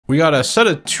We got a set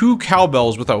of 2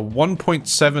 cowbells with a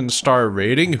 1.7 star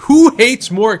rating. Who hates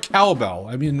more cowbell?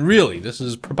 I mean, really, this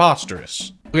is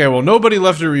preposterous. Okay, well, nobody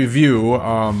left a review.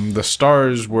 The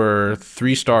stars were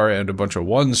 3 star and a bunch of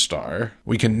 1 star.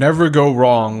 We can never go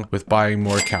wrong with buying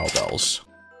more cowbells.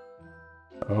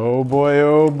 Oh boy,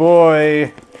 oh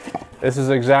boy. This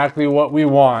is exactly what we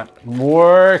want.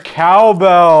 More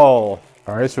cowbell.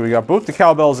 All right, so we got both the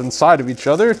cowbells inside of each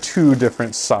other, 2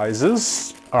 different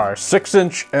sizes. Our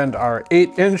 6-inch and our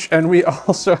 8-inch, and we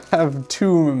also have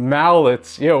 2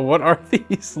 mallets. Yo, what are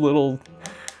these little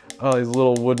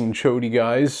wooden chody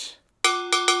guys?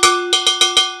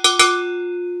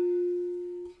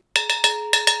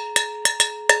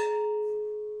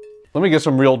 Let me get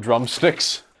some real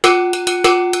drumsticks.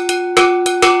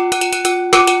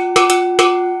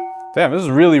 Damn, this is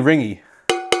really ringy.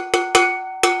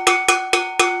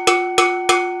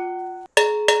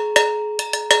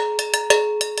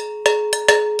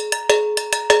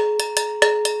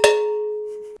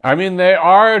 I mean, they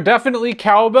are definitely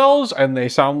cowbells, and they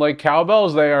sound like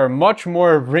cowbells. They are much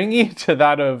more ringy to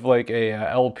that of like a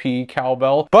LP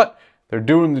cowbell, but they're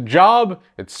doing the job.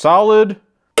 It's solid.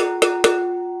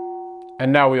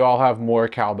 And now we all have more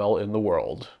cowbell in the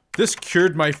world. This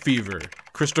cured my fever.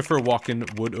 Christopher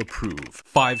Walken would approve.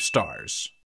 5 stars.